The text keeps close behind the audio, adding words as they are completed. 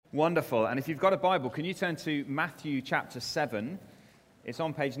Wonderful. And if you've got a Bible, can you turn to Matthew chapter 7? It's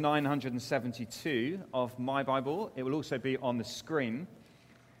on page 972 of my Bible. It will also be on the screen.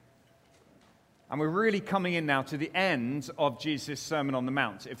 And we're really coming in now to the end of Jesus' Sermon on the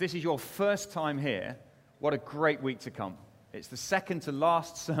Mount. If this is your first time here, what a great week to come. It's the second to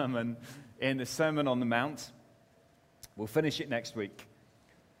last sermon in the Sermon on the Mount. We'll finish it next week.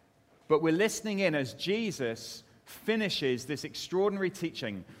 But we're listening in as Jesus finishes this extraordinary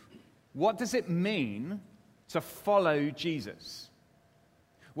teaching. What does it mean to follow Jesus?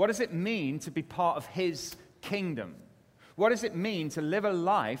 What does it mean to be part of his kingdom? What does it mean to live a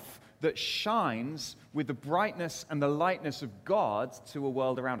life that shines with the brightness and the lightness of God to a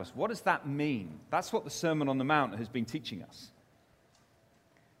world around us? What does that mean? That's what the Sermon on the Mount has been teaching us.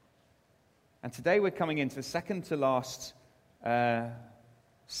 And today we're coming into the second to last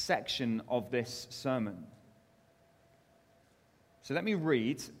section of this sermon. So let me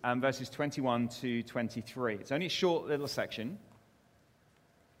read verses 21 to 23. It's only a short little section.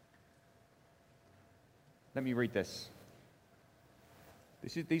 Let me read this.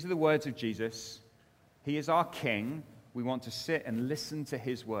 These are the words of Jesus. He is our King. We want to sit and listen to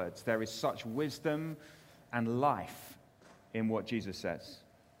his words. There is such wisdom and life in what Jesus says.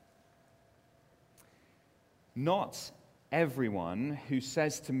 Not everyone who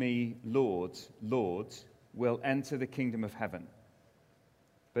says to me, Lord, Lord, will enter the kingdom of heaven,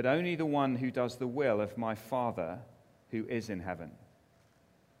 but only the one who does the will of my Father who is in heaven.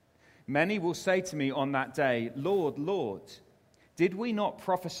 Many will say to me on that day, Lord, Lord, did we not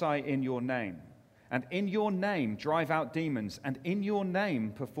prophesy in your name, and in your name drive out demons, and in your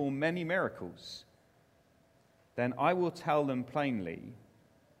name perform many miracles? Then I will tell them plainly,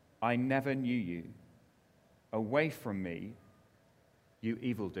 I never knew you. Away from me, you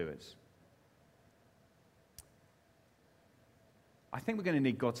evildoers. I think we're going to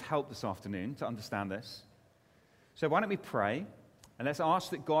need God's help this afternoon to understand this. So why don't we pray, and let's ask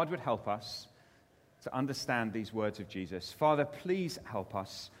that God would help us to understand these words of Jesus. Father, please help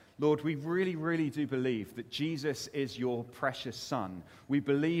us. Lord, we really, really do believe that Jesus is your precious Son. We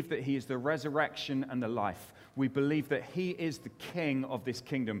believe that he is the resurrection and the life. We believe that he is the King of this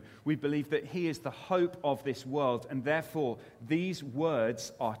kingdom. We believe that he is the hope of this world. And therefore, these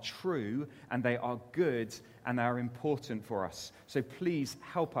words are true, and they are good, and they are important for us. So please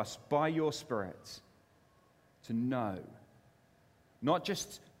help us by your Spirit to know. Not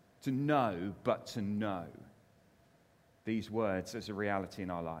just to know, but to know these words as a reality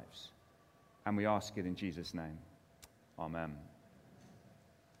in our lives. And we ask it in Jesus' name. Amen.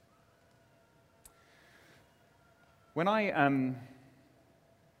 When I kind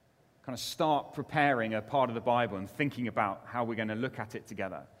of start preparing a part of the Bible and thinking about how we're going to look at it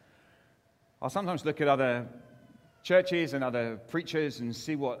together, I'll sometimes look at other churches and other preachers and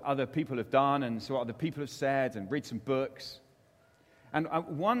see what other people have done and see what other people have said and read some books. And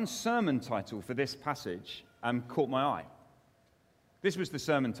one sermon title for this passage caught my eye. This was the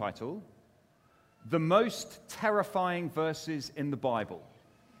sermon title, The Most Terrifying Verses in the Bible.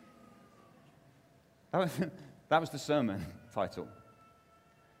 That was the sermon title.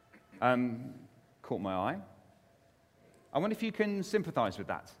 Caught my eye. I wonder if you can sympathize with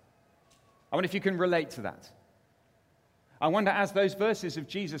that. I wonder if you can relate to that. I wonder, as those verses of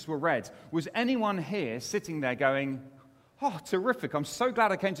Jesus were read, was anyone here sitting there going, oh, terrific, I'm so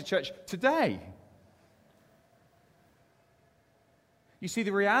glad I came to church today. You see,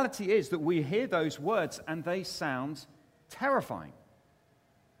 the reality is that we hear those words and they sound terrifying.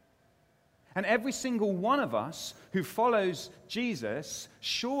 And every single one of us who follows Jesus,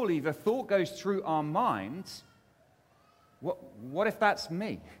 surely the thought goes through our minds, what if that's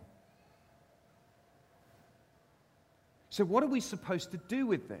me? So what are we supposed to do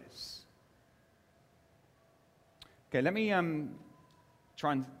with this? Okay, let me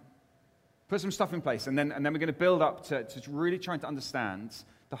try and put some stuff in place, and then we're going to build up to really trying to understand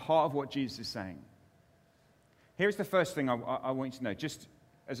the heart of what Jesus is saying. Here's the first thing I want you to know, just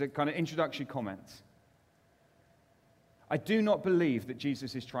as a kind of introductory comment. I do not believe that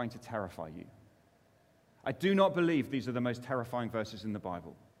Jesus is trying to terrify you. I do not believe these are the most terrifying verses in the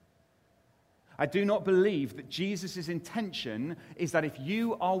Bible. I do not believe that Jesus' intention is that if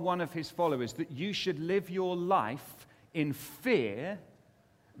you are one of his followers, that you should live your life in fear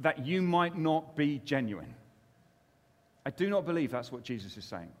that you might not be genuine. I do not believe that's what Jesus is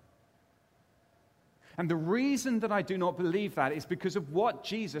saying. And the reason that I do not believe that is because of what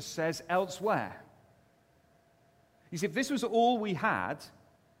Jesus says elsewhere. You see, if this was all we had,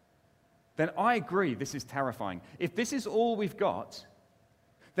 then I agree this is terrifying. If this is all we've got,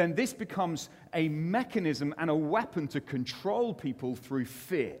 then this becomes a mechanism and a weapon to control people through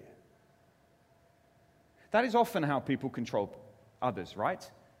fear. That is often how people control others, right?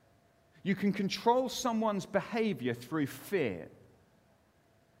 You can control someone's behavior through fear.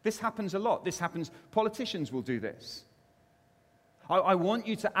 This happens a lot. Politicians will do this. I want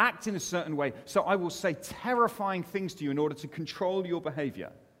you to act in a certain way, so I will say terrifying things to you in order to control your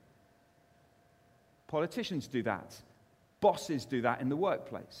behavior. Politicians do that. Bosses do that in the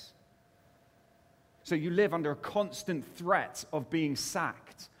workplace. So you live under a constant threat of being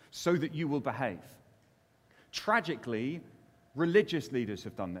sacked so that you will behave. Tragically, religious leaders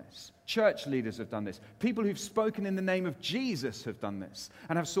have done this. Church leaders have done this. People who've spoken in the name of Jesus have done this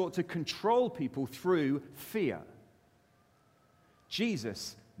and have sought to control people through fear.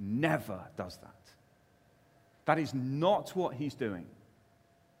 Jesus never does that. That is not what he's doing.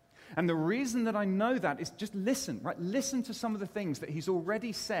 And the reason that I know that is just listen, right? Listen to some of the things that he's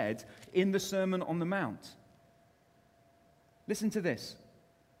already said in the Sermon on the Mount. Listen to this.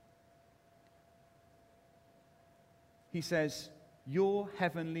 He says, your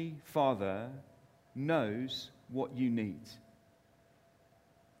heavenly Father knows what you need,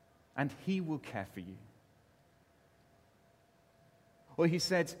 and he will care for you. Or he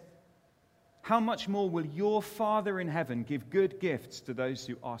said, how much more will your Father in heaven give good gifts to those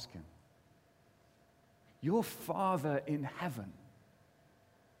who ask him? Your Father in heaven.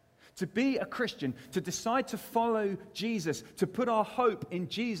 To be a Christian, to decide to follow Jesus, to put our hope in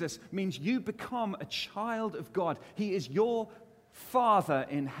Jesus, means you become a child of God. He is your Father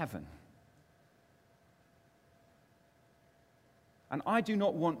in heaven. And I do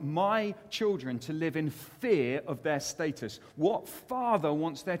not want my children to live in fear of their status. What father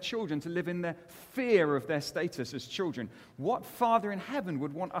wants their children to live in their fear of their status as children? What father in heaven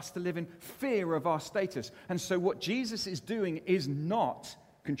would want us to live in fear of our status? And so what Jesus is doing is not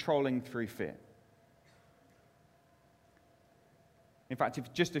controlling through fear. In fact,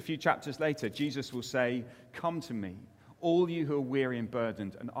 if just a few chapters later, Jesus will say, come to me, all you who are weary and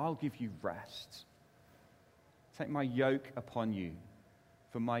burdened, and I'll give you rest. Take my yoke upon you,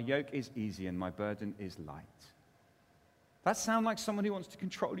 for my yoke is easy and my burden is light. That sound like someone who wants to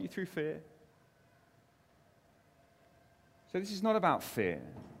control you through fear? So this is not about fear.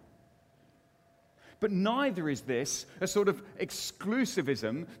 But neither is this a sort of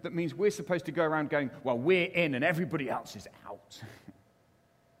exclusivism that means we're supposed to go around going, well, we're in and everybody else is out.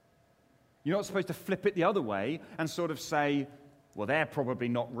 You're not supposed to flip it the other way and sort of say, well, they're probably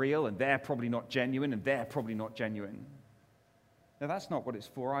not real, and they're probably not genuine, and they're probably not genuine. No, that's not what it's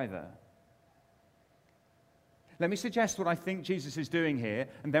for either. Let me suggest what I think Jesus is doing here,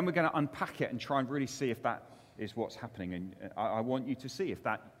 and then we're going to unpack it and try and really see if that is what's happening. And I want you to see if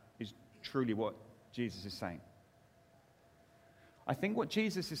that is truly what Jesus is saying. I think what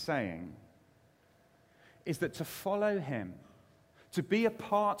Jesus is saying is that to follow him, to be a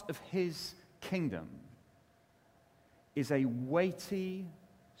part of his kingdom, is a weighty,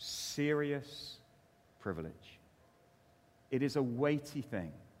 serious privilege. It is a weighty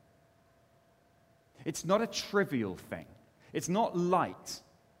thing. It's not a trivial thing. It's not light.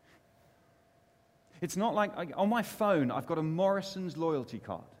 It's not like on my phone, I've got a Morrison's loyalty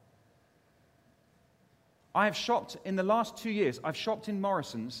card. I have shopped in the last 2 years, I've shopped in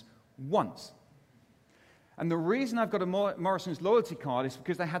Morrison's once. And the reason I've got a Morrison's loyalty card is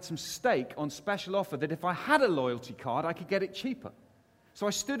because they had some steak on special offer that if I had a loyalty card, I could get it cheaper. So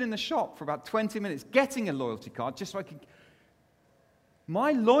I stood in the shop for about 20 minutes getting a loyalty card just so I could...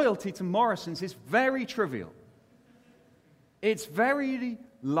 My loyalty to Morrison's is very trivial. It's very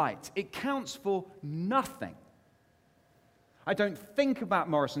light. It counts for nothing. I don't think about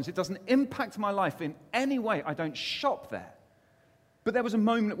Morrison's. It doesn't impact my life in any way. I don't shop there. But there was a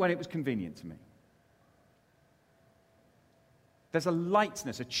moment when it was convenient to me. There's a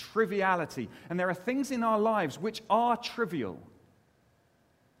lightness, a triviality, and there are things in our lives which are trivial.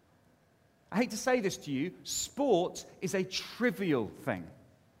 I hate to say this to you, sport is a trivial thing.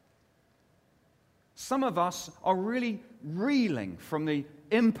 Some of us are really reeling from the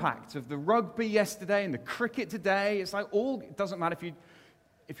impact of the rugby yesterday and the cricket today. It's like it doesn't matter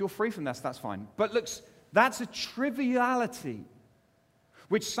if you're free from this, that's fine. But look, that's a triviality,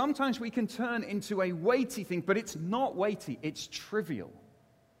 which sometimes we can turn into a weighty thing, but it's not weighty, it's trivial.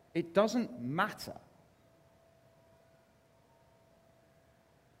 It doesn't matter.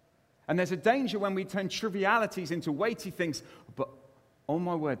 And there's a danger when we turn trivialities into weighty things, but oh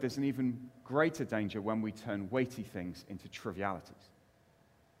my word, there's an even greater danger when we turn weighty things into trivialities.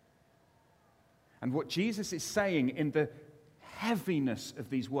 And what Jesus is saying in the heaviness of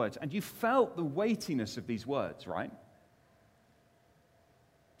these words, and you felt the weightiness of these words, right?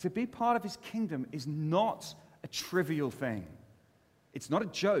 To be part of his kingdom is not a trivial thing. It's not a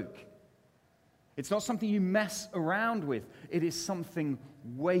joke. It's not something you mess around with. It is something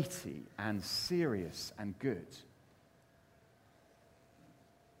weighty and serious and good.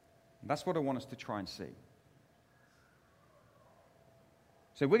 That's what I want us to try and see.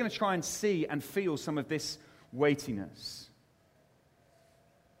 So we're going to try and see and feel some of this weightiness.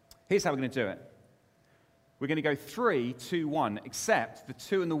 Here's how we're going to do it. We're going to go 3, 2, 1, except the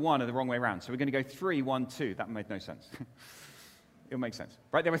 2 and the 1 are the wrong way around. So we're going to go 3, 1, 2. That made no sense. It'll make sense.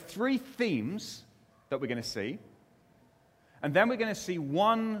 Right, there are 3 themes that we're going to see. And then we're going to see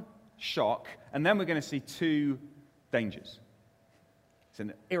 1 shock. And then we're going to see 2 dangers. It's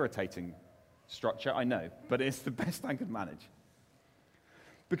an irritating structure, I know. But it's the best I could manage.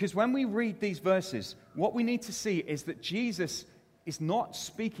 Because when we read these verses, what we need to see is that Jesus is not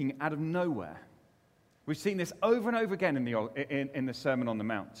speaking out of nowhere. We've seen this over and over again in the Sermon on the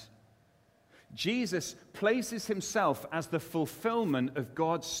Mount. Jesus places himself as the fulfillment of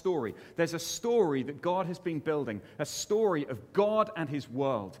God's story. There's a story that God has been building, a story of God and his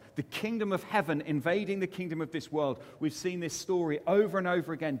world, the kingdom of heaven invading the kingdom of this world. We've seen this story over and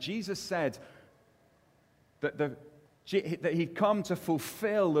over again. Jesus said that he'd come to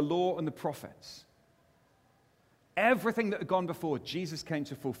fulfill the law and the prophets. Everything that had gone before, Jesus came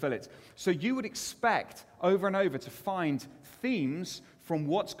to fulfill it. So you would expect over and over to find themes from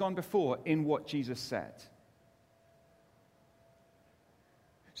what's gone before in what Jesus said.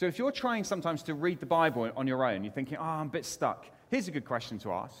 So if you're trying sometimes to read the Bible on your own, you're thinking, I'm a bit stuck. Here's a good question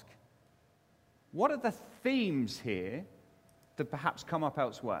to ask. What are the themes here that perhaps come up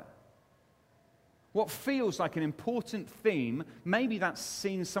elsewhere? What feels like an important theme, maybe that's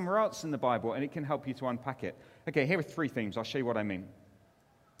seen somewhere else in the Bible, and it can help you to unpack it. Okay, here are 3 themes. I'll show you what I mean.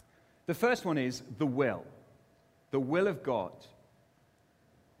 The first one is the will of God.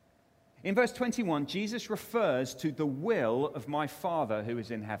 In verse 21, Jesus refers to the will of my Father who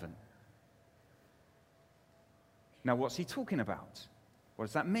is in heaven. Now, what's he talking about? What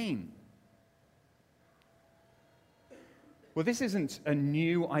does that mean? Well, this isn't a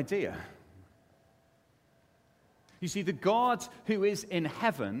new idea. You see, the God who is in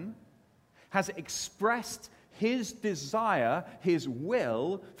heaven has expressed his desire, his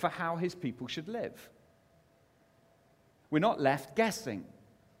will for how his people should live. We're not left guessing.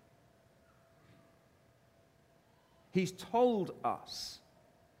 He's told us.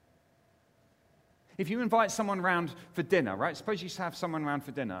 If you invite someone round for dinner, right? Suppose you have someone round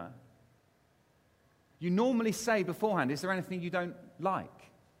for dinner. You normally say beforehand, is there anything you don't like?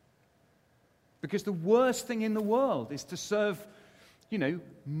 Because the worst thing in the world is to serve,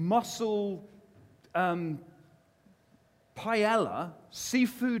 mussel paella,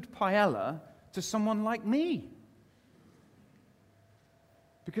 seafood paella, to someone like me.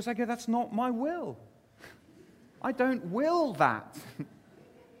 Because I go, that's not my will. I don't will that.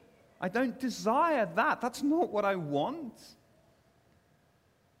 I don't desire that. That's not what I want.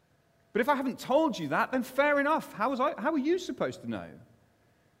 But if I haven't told you that, then fair enough. How are you supposed to know?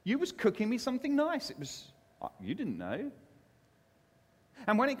 You was cooking me something nice. You didn't know.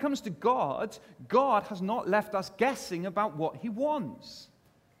 And when it comes to God, God has not left us guessing about what he wants.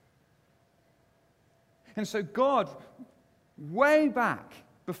 And so God, way back,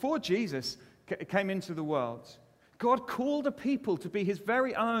 before Jesus came into the world, God called a people to be his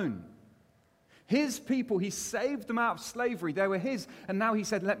very own. His people, he saved them out of slavery. They were his. And now he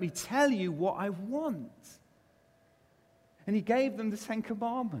said, let me tell you what I want. And he gave them the 10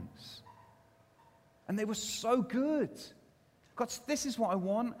 Commandments. And they were so good. God, this is what I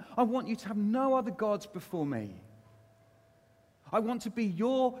want. I want you to have no other gods before me. I want to be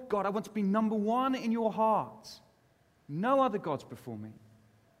your God. I want to be number one in your heart. No other gods before me.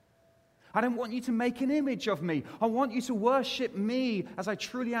 I don't want you to make an image of me. I want you to worship me as I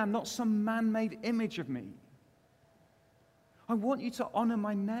truly am, not some man-made image of me. I want you to honor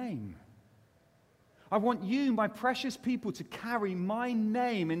my name. I want you, my precious people, to carry my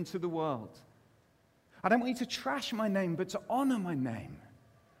name into the world. I don't want you to trash my name, but to honor my name.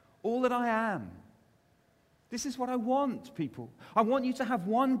 All that I am. This is what I want, people. I want you to have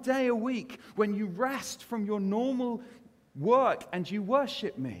one day a week when you rest from your normal work and you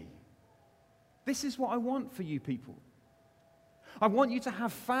worship me. This is what I want for you people. I want you to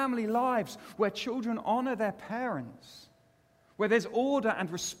have family lives where children honor their parents, where there's order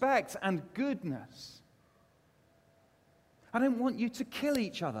and respect and goodness. I don't want you to kill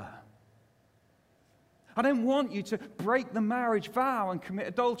each other. I don't want you to break the marriage vow and commit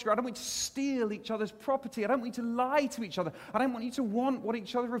adultery. I don't want you to steal each other's property. I don't want you to lie to each other. I don't want you to want what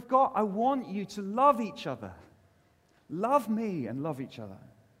each other have got. I want you to love each other. Love me and love each other.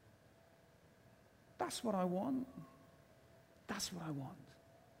 That's what I want. That's what I want.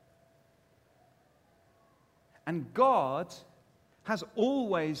 And God has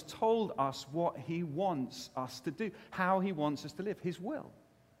always told us what he wants us to do, how he wants us to live, his will.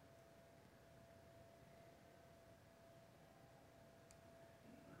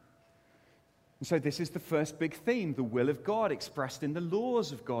 And so this is the first big theme, the will of God expressed in the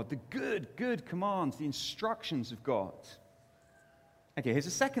laws of God, the good commands, the instructions of God. Okay, here's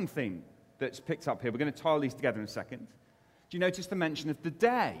a second theme that's picked up here. We're going to tie all these together in a second. Do you notice the mention of the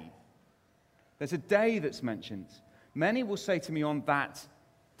day? There's a day that's mentioned. Many will say to me on that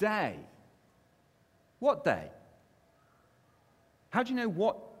day. What day? How do you know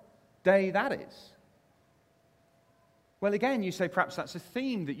what day that is? Well, again, you say perhaps that's a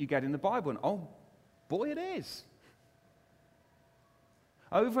theme that you get in the Bible. And oh, boy, it is.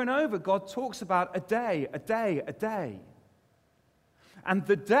 Over and over, God talks about a day, a day, a day. And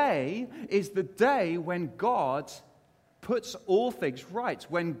the day is the day when God puts all things right,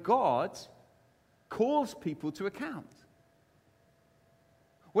 when God calls people to account.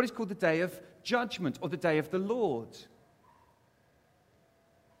 What is called the day of judgment or the day of the Lord.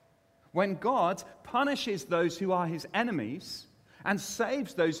 When God punishes those who are his enemies and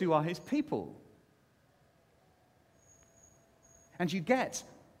saves those who are his people. And you get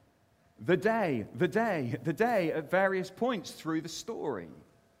the day at various points through the story.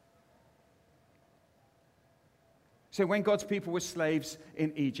 So when God's people were slaves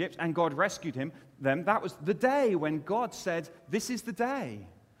in Egypt and God rescued them, that was the day when God said, this is the day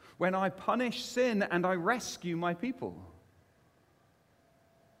when I punish sin and I rescue my people.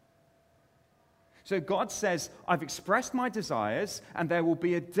 So God says, I've expressed my desires, and there will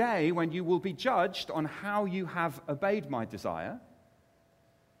be a day when you will be judged on how you have obeyed my desire.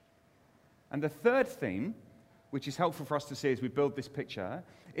 And the third theme, which is helpful for us to see as we build this picture,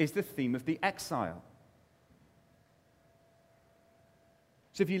 is the theme of the exile.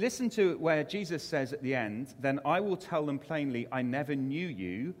 So if you listen to where Jesus says at the end, then I will tell them plainly, I never knew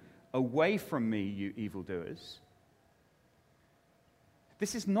you. Away from me, you evildoers.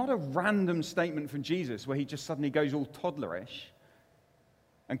 This is not a random statement from Jesus where he just suddenly goes all toddlerish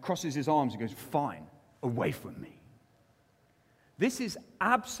and crosses his arms and goes, fine, away from me. This is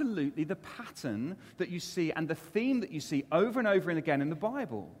absolutely the pattern that you see and the theme that you see over and over and again in the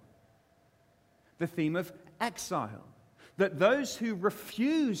Bible. The theme of exile. That those who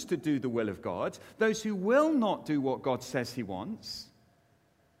refuse to do the will of God, those who will not do what God says he wants,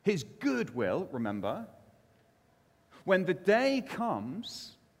 his good will, remember, when the day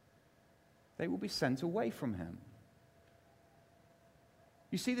comes, they will be sent away from him.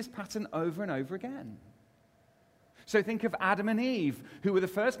 You see this pattern over and over again. So think of Adam and Eve, who were the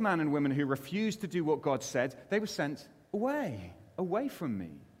first man and woman who refused to do what God said. They were sent away from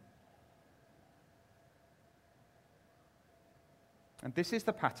me. And this is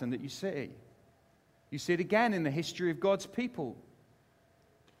the pattern that you see. You see it again in the history of God's people.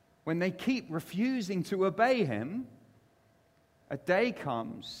 When they keep refusing to obey him, a day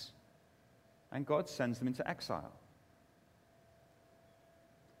comes and God sends them into exile.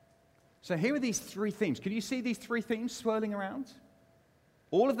 So here are these three themes. Can you see these three themes swirling around?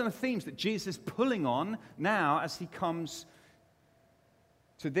 All of them are themes that Jesus is pulling on now as he comes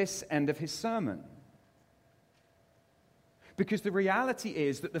to this end of his sermon. Because the reality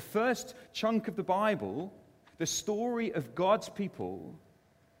is that the first chunk of the Bible, the story of God's people,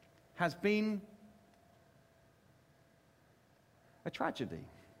 has been a tragedy.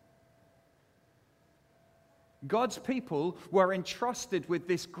 God's people were entrusted with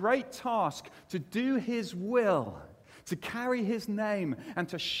this great task to do his will, to carry his name, and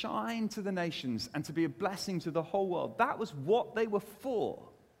to shine to the nations, and to be a blessing to the whole world. That was what they were for.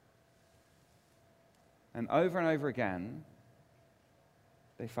 And over again,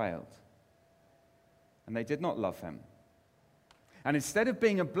 they failed. And they did not love him. And instead of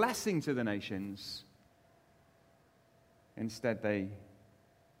being a blessing to the nations, instead they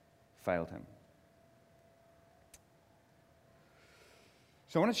failed him.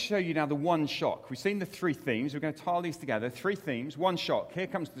 So I want to show you now the one shock. We've seen the three themes. We're going to tie these together. Three themes, one shock. Here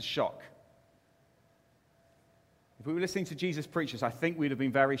comes the shock. If we were listening to Jesus preach this, I think we'd have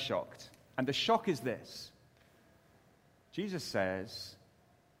been very shocked. And the shock is this. Jesus says,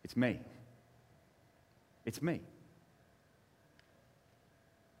 it's me. It's me.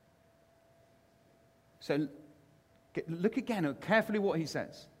 So look again carefully what he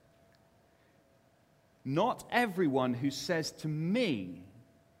says. Not everyone who says to me,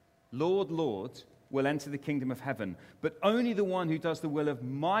 Lord, Lord, will enter the kingdom of heaven, but only the one who does the will of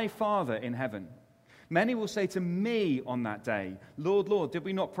my Father in heaven. Many will say to me on that day, Lord, Lord, did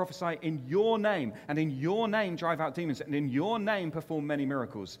we not prophesy in your name, and in your name drive out demons, and in your name perform many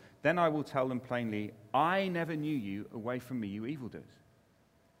miracles? Then I will tell them plainly, I never knew you. Away from me, you evildoers.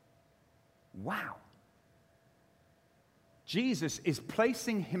 Wow. Jesus is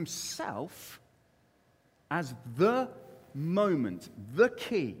placing himself as the moment, the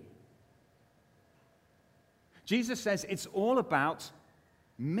key. Jesus says it's all about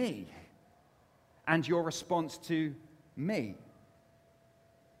me and your response to me.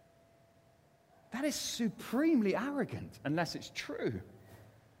 That is supremely arrogant, unless it's true.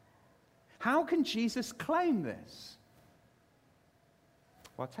 How can Jesus claim this?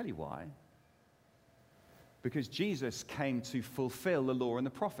 Well, I'll tell you why. Because Jesus came to fulfill the law and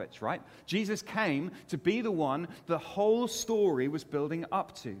the prophets, right? Jesus came to be the one the whole story was building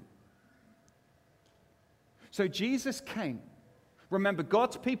up to. So Jesus came. Remember,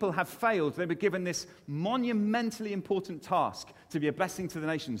 God's people have failed. They were given this monumentally important task to be a blessing to the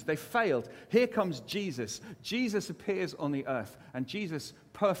nations. They failed. Here comes Jesus. Jesus appears on the earth, and Jesus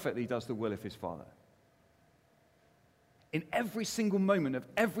perfectly does the will of his Father. In every single moment of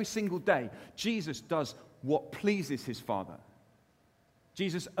every single day, Jesus does what pleases his Father.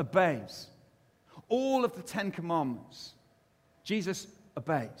 Jesus obeys all of the 10 Commandments. Jesus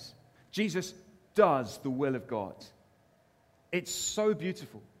obeys. Jesus does the will of God. It's so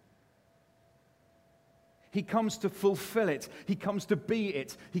beautiful. He comes to fulfill it. He comes to be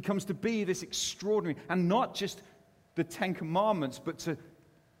it. He comes to be this extraordinary, and not just the 10 Commandments, but to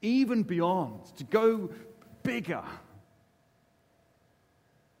even beyond, to go bigger.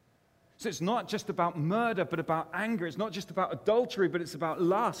 So it's not just about murder, but about anger. It's not just about adultery, but it's about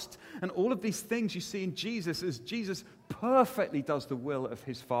lust. And all of these things you see in Jesus as Jesus perfectly does the will of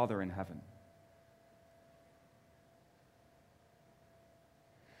his Father in heaven.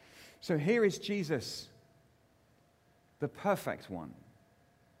 So here is Jesus, the perfect one.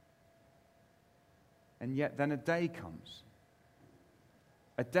 And yet then a day comes.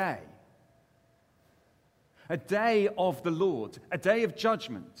 A day of the Lord, a day of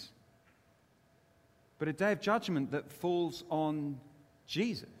judgment. But a day of judgment that falls on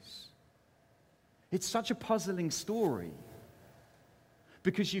Jesus. It's such a puzzling story.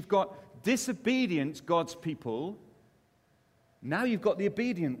 Because you've got disobedient God's people. Now you've got the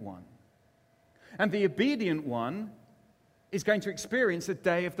obedient one. And the obedient one is going to experience the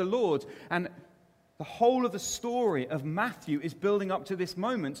day of the Lord. And the whole of the story of Matthew is building up to this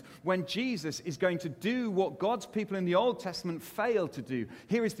moment when Jesus is going to do what God's people in the Old Testament failed to do.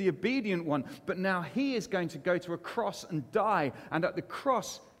 Here is the obedient one, but now he is going to go to a cross and die. And at the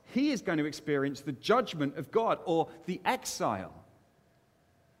cross, he is going to experience the judgment of God, or the exile.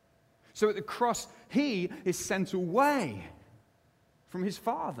 So at the cross, he is sent away from his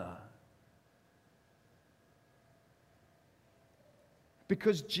Father.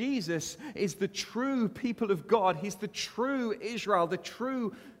 Because Jesus is the true people of God. He's the true Israel, the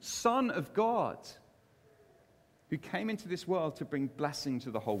true Son of God, who came into this world to bring blessing to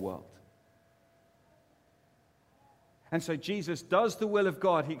the whole world. And so Jesus does the will of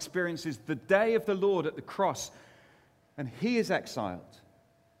God. He experiences the day of the Lord at the cross, and he is exiled.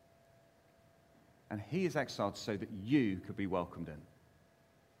 And he is exiled so that you could be welcomed in.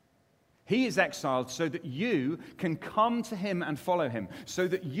 He is exiled so that you can come to him and follow him, so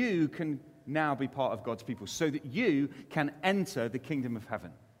that you can now be part of God's people, so that you can enter the kingdom of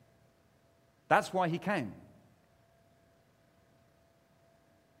heaven. That's why he came.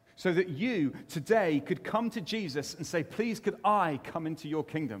 So that you today could come to Jesus and say, please could I come into your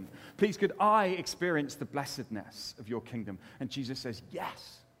kingdom? Please could I experience the blessedness of your kingdom? And Jesus says,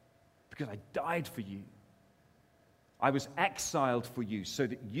 yes, because I died for you. I was exiled for you so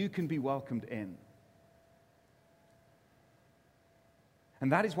that you can be welcomed in.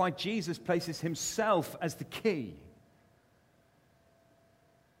 And that is why Jesus places himself as the key.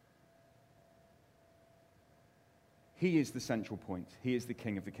 He is the central point. He is the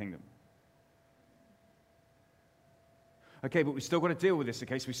king of the kingdom. Okay, but we've still got to deal with this,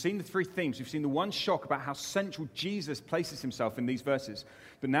 okay? So we've seen the three themes. We've seen the one shock about how central Jesus places himself in these verses.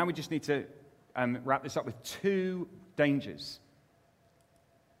 But now we just need to wrap this up with two dangers.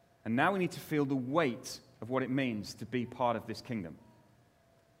 And now we need to feel the weight of what it means to be part of this kingdom.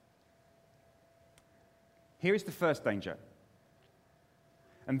 Here is the first danger.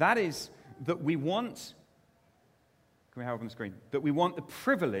 And that is that we want, can we have it on the screen? That we want the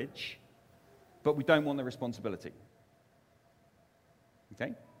privilege, but we don't want the responsibility.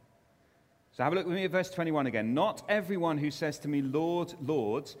 Okay? So have a look with me at verse 21 again. Not everyone who says to me, Lord,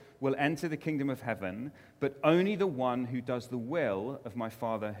 Lord, will enter the kingdom of heaven, but only the one who does the will of my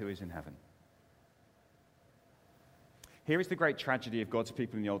Father who is in heaven. Here is the great tragedy of God's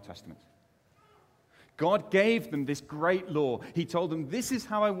people in the Old Testament. God gave them this great law. He told them, this is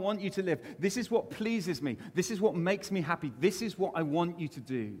how I want you to live. This is what pleases me. This is what makes me happy. This is what I want you to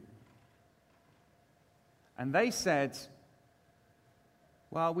do. And they said,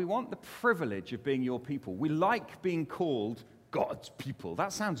 well, we want the privilege of being your people. We like being called God's people.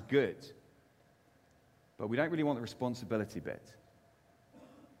 That sounds good. But we don't really want the responsibility bit.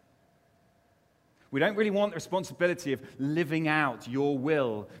 We don't really want the responsibility of living out your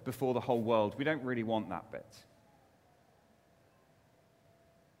will before the whole world. We don't really want that bit.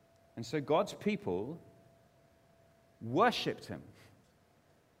 And so God's people worshipped him.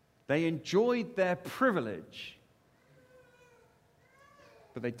 They enjoyed their privilege,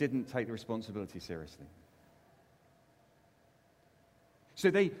 but they didn't take the responsibility seriously.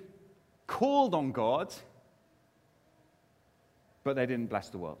 So they called on God, but they didn't bless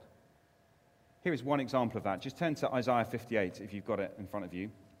the world. Here is one example of that. Just turn to Isaiah 58 if you've got it in front of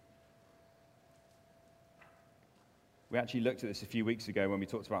you. We actually looked at this a few weeks ago when we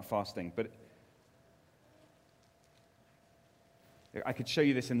talked about fasting, but I could show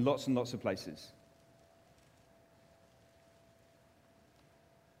you this in lots and lots of places.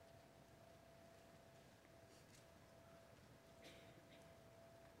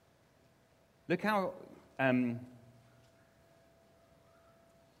 Look how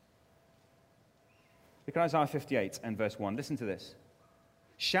look at Isaiah 58 and verse 1. Listen to this.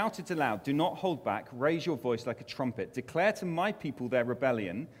 Shout it aloud. Do not hold back. Raise your voice like a trumpet. Declare to my people their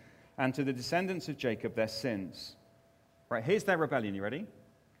rebellion and to the descendants of Jacob their sins. Right, here's their rebellion. You ready?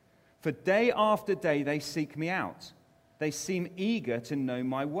 For day after day they seek me out. They seem eager to know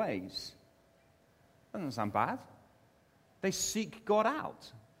my ways. That doesn't sound bad. They seek God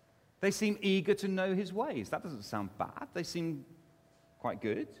out. They seem eager to know his ways. That doesn't sound bad. They seem quite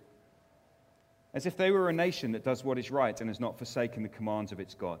good. As if they were a nation that does what is right and has not forsaken the commands of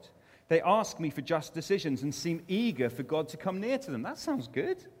its God. They ask me for just decisions and seem eager for God to come near to them. That sounds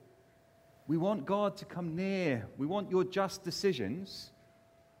good. We want God to come near. We want your just decisions.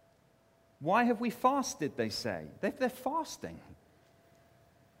 Why have we fasted, they say? They're fasting.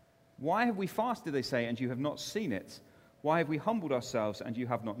 Why have we fasted, they say, and you have not seen it? Why have we humbled ourselves and you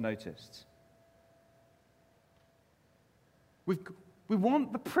have not noticed? We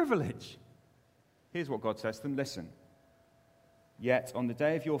want the privilege. Here's what God says to them. Listen. Yet on the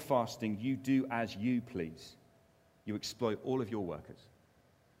day of your fasting, you do as you please. You exploit all of your workers.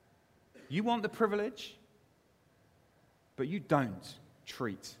 You want the privilege, but you don't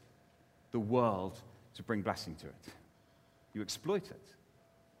treat the world to bring blessing to it. You exploit it.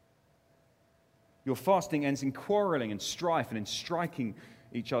 Your fasting ends in quarreling and strife and in striking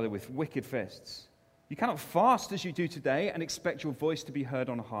each other with wicked fists. You cannot fast as you do today and expect your voice to be heard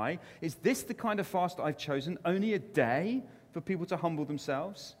on high. Is this the kind of fast I've chosen? Only a day for people to humble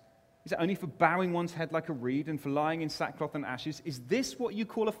themselves? Is it only for bowing one's head like a reed and for lying in sackcloth and ashes? Is this what you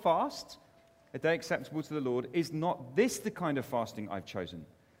call a fast? A day acceptable to the Lord? Is not this the kind of fasting I've chosen?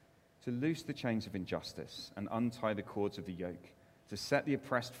 To loose the chains of injustice and untie the cords of the yoke, to set the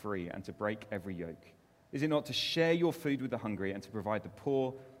oppressed free and to break every yoke? Is it not to share your food with the hungry and to provide the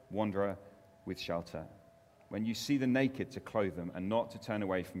poor wanderer with shelter? When you see the naked, to clothe them and not to turn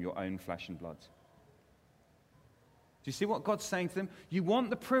away from your own flesh and blood? Do you see what God's saying to them? You want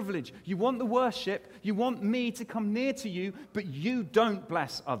the privilege, you want the worship, you want me to come near to you, but you don't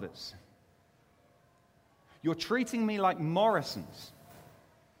bless others. You're treating me like Morrisons.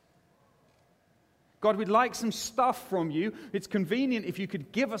 God, we'd like some stuff from you. It's convenient if you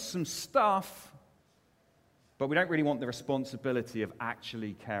could give us some stuff, but we don't really want the responsibility of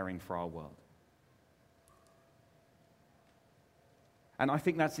actually caring for our world. And I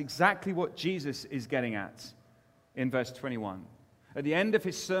think that's exactly what Jesus is getting at in verse 21. At the end of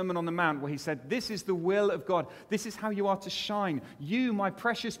his Sermon on the Mount, where he said, this is the will of God. This is how you are to shine. You, my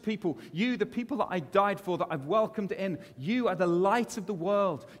precious people, you, the people that I died for, that I've welcomed in, you are the light of the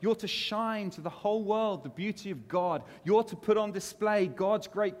world. You're to shine to the whole world the beauty of God. You're to put on display God's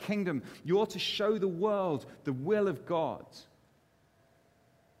great kingdom. You're to show the world the will of God.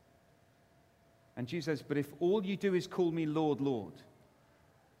 And Jesus says, but if all you do is call me Lord, Lord,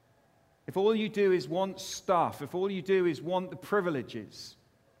 if all you do is want stuff, if all you do is want the privileges,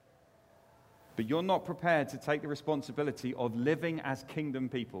 but you're not prepared to take the responsibility of living as kingdom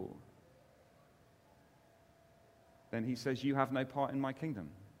people, then he says, you have no part in my kingdom.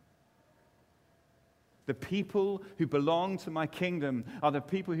 The people who belong to my kingdom are the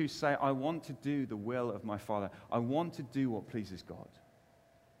people who say, I want to do the will of my Father. I want to do what pleases God.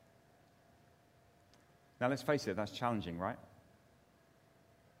 Now let's face it, that's challenging, right?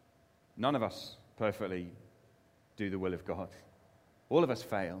 None of us perfectly do the will of God. All of us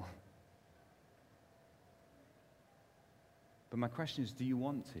fail. But my question is, do you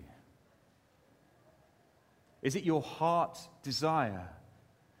want to? Is it your heart's desire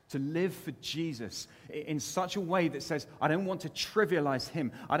to live for Jesus in such a way that says, I don't want to trivialize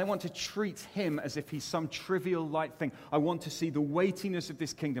him. I don't want to treat him as if he's some trivial light thing. I want to see the weightiness of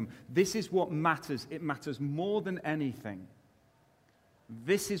this kingdom. This is what matters. It matters more than anything.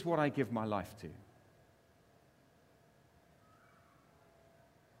 This is what I give my life to.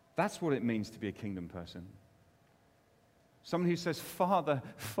 That's what it means to be a kingdom person. Someone who says, Father,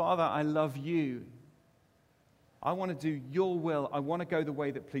 Father, I love you. I want to do your will. I want to go the way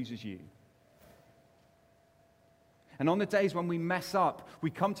that pleases you. And on the days when we mess up,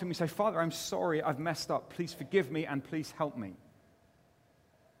 we come to him and say, Father, I'm sorry, I've messed up. Please forgive me and please help me.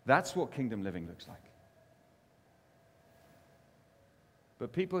 That's what kingdom living looks like.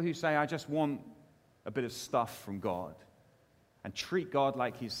 But people who say, I just want a bit of stuff from God and treat God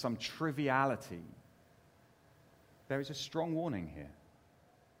like he's some triviality, there is a strong warning here.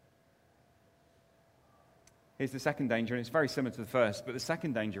 Here's the second danger, and it's very similar to the first, but the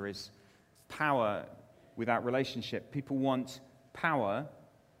second danger is power without relationship. People want power,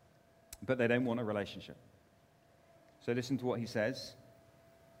 but they don't want a relationship. So listen to what he says.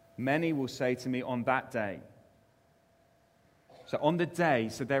 Many will say to me on that day. So on the day,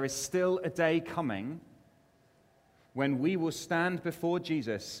 so there is still a day coming when we will stand before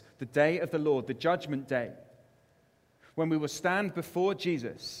Jesus, the day of the Lord, the judgment day, when we will stand before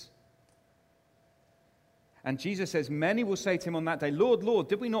Jesus. And Jesus says, many will say to him on that day, Lord, Lord,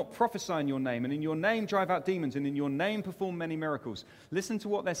 did we not prophesy in your name, and in your name drive out demons, and in your name perform many miracles? Listen to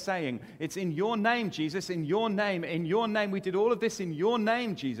what they're saying. It's in your name, Jesus, in your name, in your name. We did all of this in your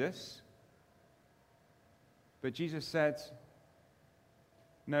name, Jesus. But Jesus said,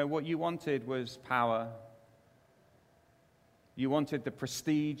 no, what you wanted was power. You wanted the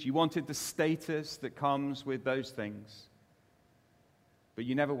prestige. You wanted the status that comes with those things. But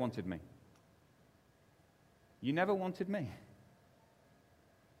you never wanted me. You never wanted me.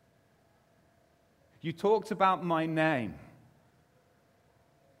 You talked about my name,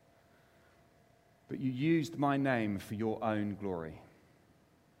 but you used my name for your own glory.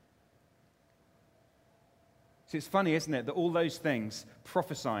 So it's funny, isn't it, that all those things,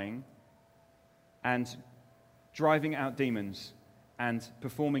 prophesying and driving out demons and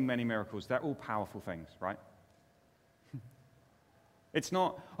performing many miracles, they're all powerful things, right? It's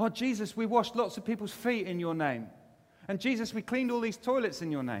not, oh, Jesus, we washed lots of people's feet in your name. And Jesus, we cleaned all these toilets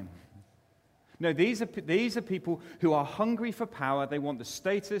in your name. No, these are people who are hungry for power. They want the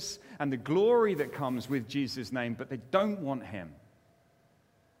status and the glory that comes with Jesus' name, but they don't want him.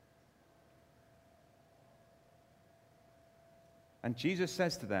 And Jesus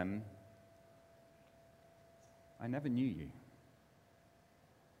says to them, I never knew you.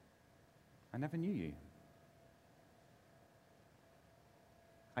 I never knew you.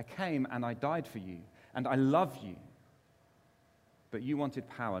 I came and I died for you, and I love you. But you wanted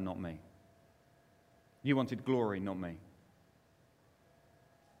power, not me. You wanted glory, not me.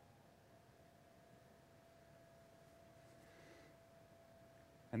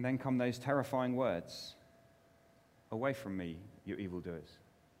 And then come those terrifying words. Away from me, you evildoers.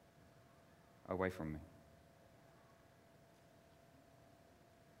 Away from me.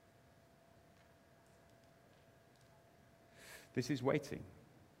 This is weighty.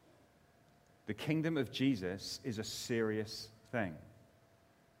 The kingdom of Jesus is a serious thing.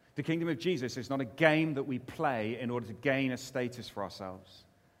 The kingdom of Jesus is not a game that we play in order to gain a status for ourselves.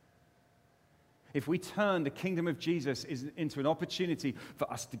 If we turn the kingdom of Jesus into an opportunity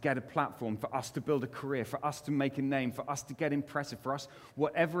for us to get a platform, for us to build a career, for us to make a name, for us to get impressive, for us,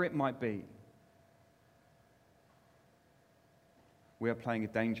 whatever it might be, we are playing a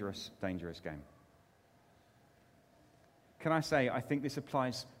dangerous, dangerous game. Can I say, I think this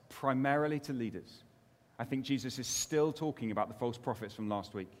applies primarily to leaders. I think Jesus is still talking about the false prophets from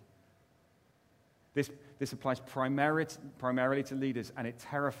last week. This applies primarily to leaders, and it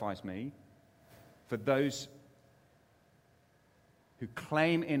terrifies me for those who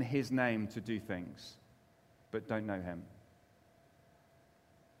claim in his name to do things, but don't know him.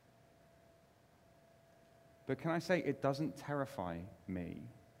 But can I say, it doesn't terrify me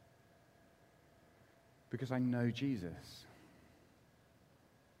because I know Jesus.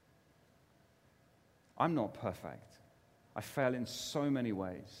 I'm not perfect. I fail in so many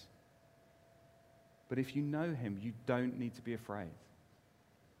ways. But if you know him, you don't need to be afraid.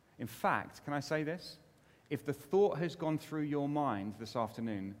 In fact, can I say this? If the thought has gone through your mind this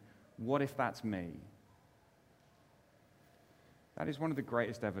afternoon, what if that's me? That is one of the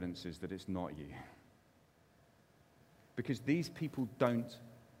greatest evidences that it's not you. because these people don't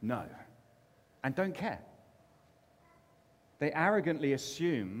know and don't care. They arrogantly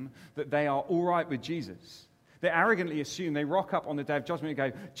assume that they are all right with Jesus. They arrogantly assume, they rock up on the day of judgment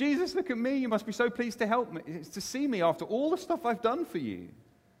and go, Jesus, look at me, you must be so pleased to help me, to see me after all the stuff I've done for you.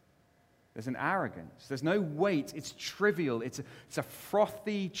 There's an arrogance. There's no weight. It's trivial. It's a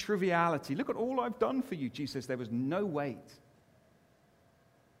frothy triviality. Look at all I've done for you. Jesus says there was no weight.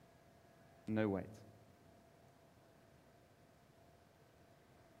 No weight.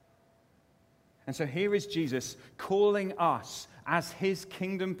 And so here is Jesus calling us as his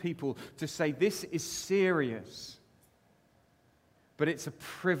kingdom people to say this is serious, but it's a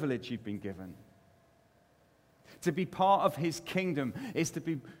privilege you've been given. To be part of his kingdom is to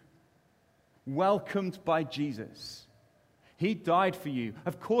be welcomed by Jesus. He died for you.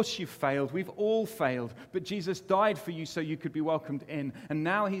 Of course you failed. We've all failed. But Jesus died for you so you could be welcomed in. And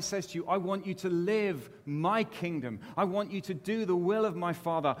now he says to you, I want you to live my kingdom. I want you to do the will of my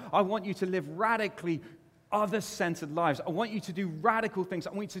Father. I want you to live radically other-centered lives. I want you to do radical things.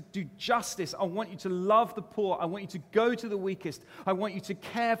 I want you to do justice. I want you to love the poor. I want you to go to the weakest. I want you to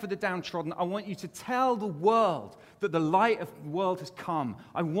care for the downtrodden. I want you to tell the world that the light of the world has come.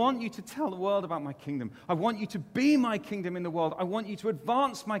 I want you to tell the world about my kingdom. I want you to be my kingdom in the world. I want you to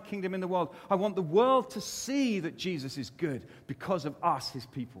advance my kingdom in the world. I want the world to see that Jesus is good because of us, his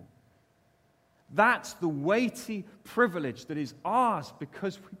people. That's the weighty privilege that is ours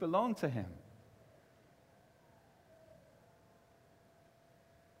because we belong to him.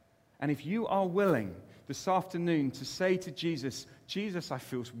 And if you are willing this afternoon to say to Jesus, Jesus, I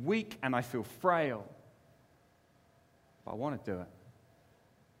feel weak and I feel frail, but I want to do it.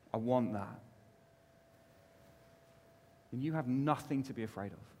 I want that. Then you have nothing to be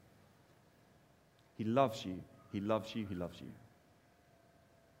afraid of. He loves you. He loves you. He loves you.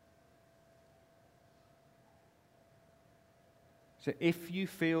 So if you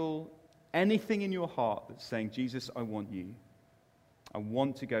feel anything in your heart that's saying, Jesus, I want you, I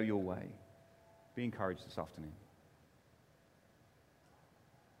want to go your way, be encouraged this afternoon.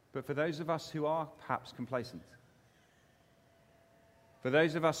 But for those of us who are perhaps complacent, for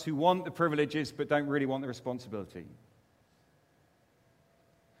those of us who want the privileges but don't really want the responsibility,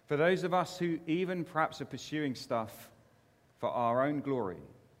 for those of us who even perhaps are pursuing stuff for our own glory,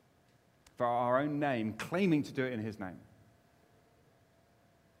 for our own name, claiming to do it in his name,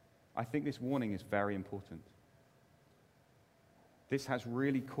 I think this warning is very important. This has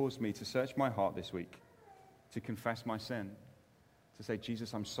really caused me to search my heart this week, to confess my sin, to say,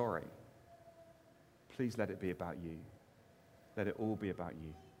 Jesus, I'm sorry. Please let it be about you. Let it all be about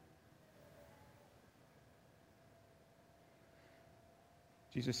you.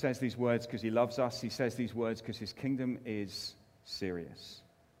 Jesus says these words because he loves us. He says these words because his kingdom is serious.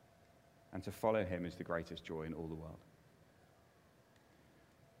 And to follow him is the greatest joy in all the world.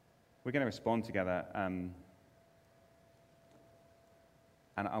 We're going to respond together.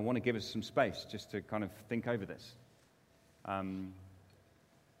 And I want to give us some space just to kind of think over this.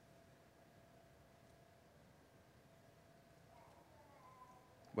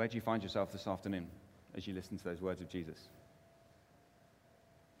 Where do you find yourself this afternoon as you listen to those words of Jesus?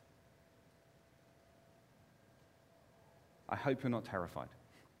 I hope you're not terrified.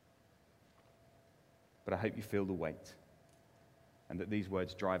 But I hope you feel the weight. And that these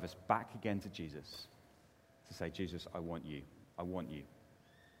words drive us back again to Jesus. To say, Jesus, I want you. I want you.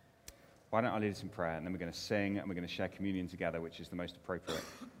 Why don't I lead us in prayer, and then we're going to sing, and we're going to share communion together, which is the most appropriate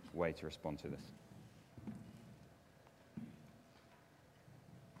way to respond to this.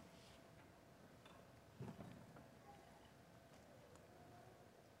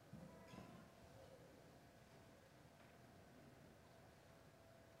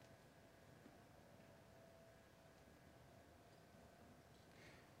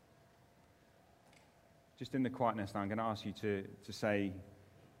 Just in the quietness now, I'm going to ask you to say,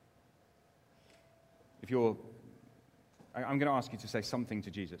 I'm going to ask you to say something to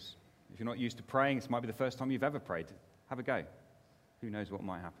Jesus. If you're not used to praying, this might be the first time you've ever prayed. Have a go. Who knows what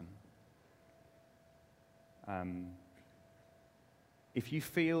might happen? If you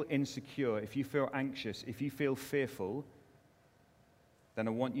feel insecure, if you feel anxious, if you feel fearful, then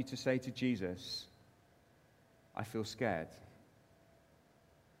I want you to say to Jesus, I feel scared.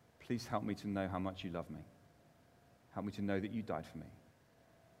 Please help me to know how much you love me. Help me to know that you died for me.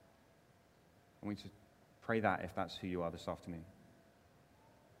 I want you to pray that if that's who you are this afternoon.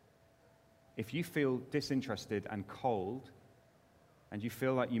 If you feel disinterested and cold, and you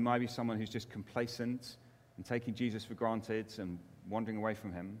feel like you might be someone who's just complacent and taking Jesus for granted and wandering away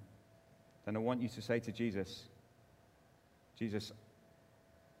from him, then I want you to say to Jesus, Jesus,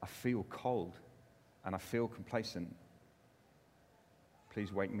 I feel cold and I feel complacent.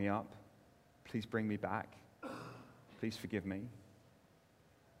 Please wake me up. Please bring me back. Please forgive me.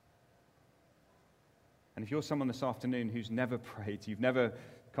 And if you're someone this afternoon who's never prayed, you've never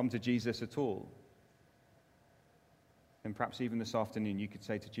come to Jesus at all, then perhaps even this afternoon you could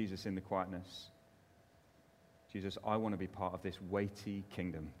say to Jesus in the quietness, Jesus, I want to be part of this weighty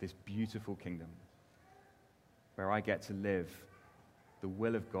kingdom, this beautiful kingdom, where I get to live the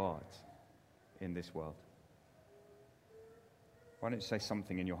will of God in this world. Why don't you say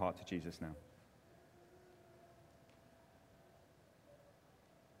something in your heart to Jesus now?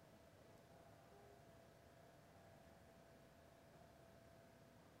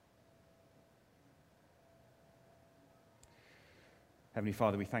 Heavenly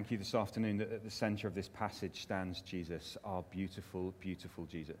Father, we thank you this afternoon that at the center of this passage stands Jesus, our beautiful, beautiful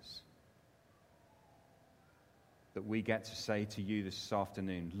Jesus. That we get to say to you this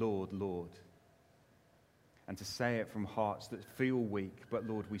afternoon, Lord, Lord. And to say it from hearts that feel weak, but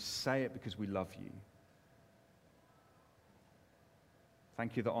Lord, we say it because we love you.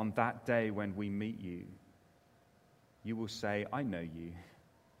 Thank you that on that day when we meet you, you will say, I know you.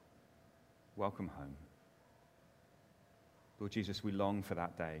 Welcome home. Lord Jesus, we long for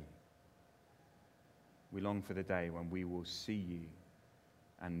that day. We long for the day when we will see you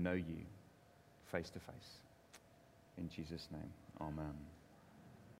and know you face to face. In Jesus' name, amen.